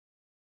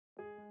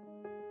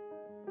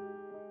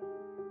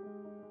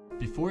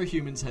Before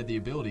humans had the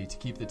ability to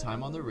keep the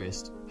time on their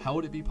wrist, how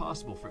would it be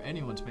possible for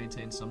anyone to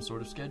maintain some sort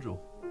of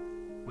schedule?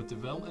 With the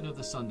development of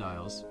the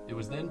sundials, it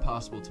was then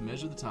possible to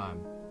measure the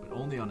time, but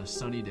only on a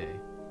sunny day.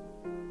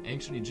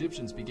 Ancient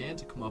Egyptians began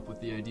to come up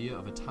with the idea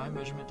of a time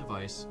measurement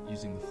device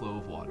using the flow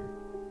of water.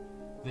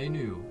 They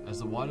knew, as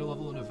the water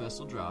level in a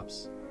vessel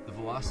drops, the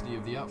velocity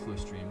of the outflow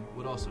stream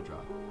would also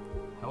drop.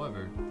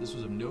 However, this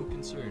was of no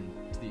concern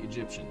to the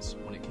Egyptians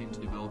when it came to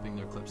developing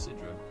their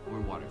Clepsydra,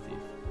 or water thief.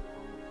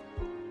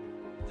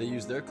 They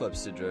used their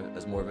Clepsydra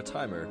as more of a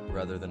timer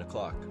rather than a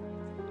clock.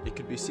 It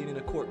could be seen in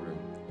a courtroom,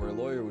 where a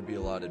lawyer would be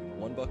allotted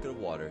one bucket of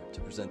water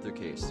to present their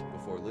case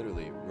before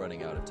literally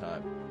running out of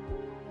time.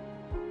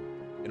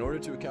 In order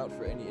to account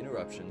for any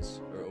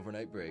interruptions or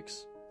overnight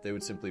breaks, they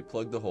would simply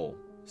plug the hole,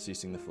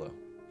 ceasing the flow.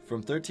 From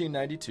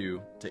 1392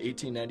 to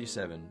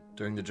 1897,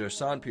 during the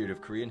Joseon period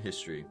of Korean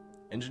history,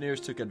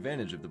 engineers took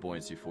advantage of the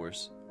buoyancy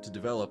force to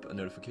develop a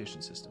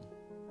notification system.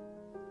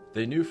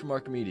 They knew from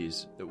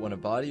Archimedes that when a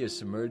body is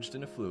submerged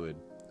in a fluid,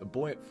 a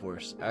buoyant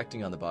force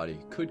acting on the body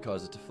could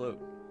cause it to float.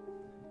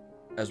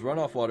 As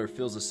runoff water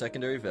fills a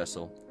secondary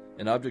vessel,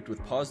 an object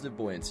with positive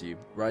buoyancy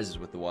rises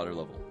with the water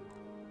level.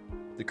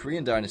 The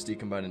Korean dynasty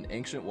combined an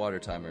ancient water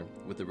timer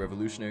with a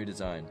revolutionary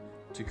design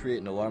to create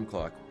an alarm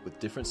clock with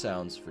different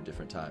sounds for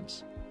different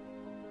times.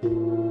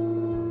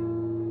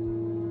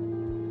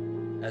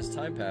 As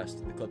time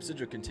passed, the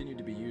Clepsydra continued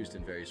to be used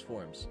in various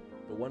forms,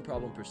 but one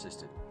problem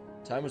persisted.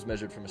 Time was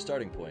measured from a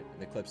starting point,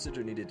 and the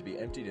Clepsydra needed to be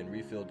emptied and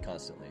refilled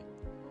constantly.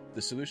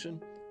 The solution?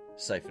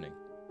 Siphoning.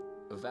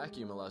 A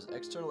vacuum allows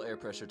external air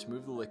pressure to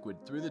move the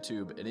liquid through the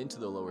tube and into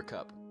the lower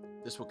cup.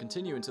 This will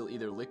continue until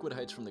either liquid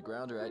heights from the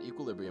ground are at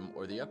equilibrium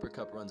or the upper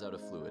cup runs out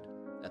of fluid.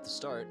 At the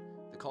start,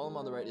 the column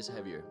on the right is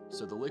heavier,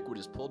 so the liquid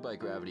is pulled by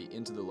gravity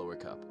into the lower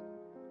cup.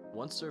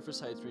 Once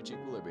surface heights reach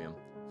equilibrium,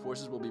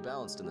 forces will be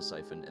balanced in the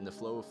siphon and the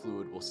flow of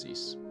fluid will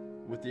cease.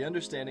 With the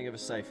understanding of a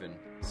siphon,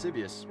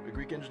 Sibius, a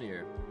Greek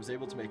engineer, was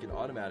able to make an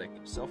automatic,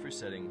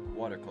 self-resetting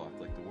water clock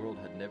like the world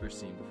had never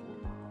seen before.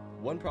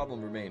 One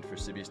problem remained for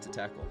Sibius to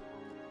tackle.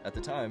 At the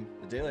time,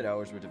 the daylight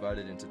hours were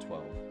divided into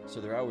 12, so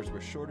their hours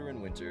were shorter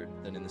in winter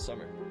than in the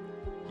summer.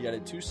 He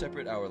added two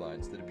separate hour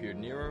lines that appeared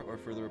nearer or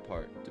further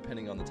apart,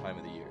 depending on the time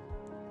of the year.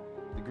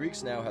 The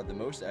Greeks now had the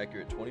most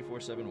accurate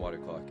 24/7 water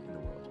clock in the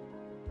world.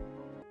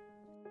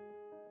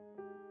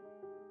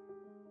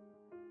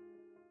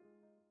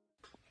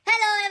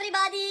 Hello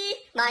everybody,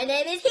 my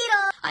name is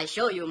Hiro. I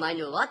show you my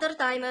new water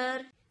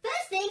timer.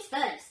 First things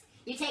first,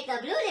 you take the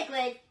blue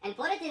liquid and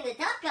pour it in the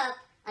top cup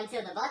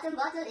until the bottom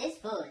bottle is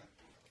full.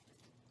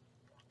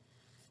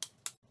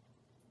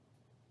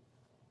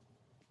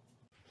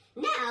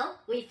 Now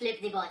we flip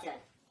the bottle.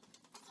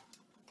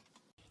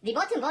 The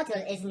bottom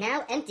bottle is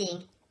now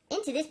emptying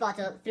into this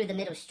bottle through the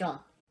middle straw.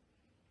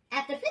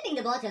 After flipping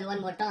the bottle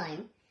one more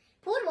time,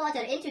 pour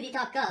water into the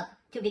top cup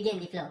to begin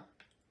the flow.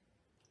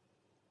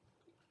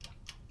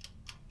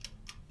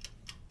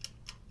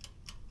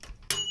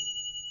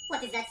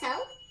 What is that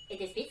sound?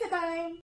 It is pizza time!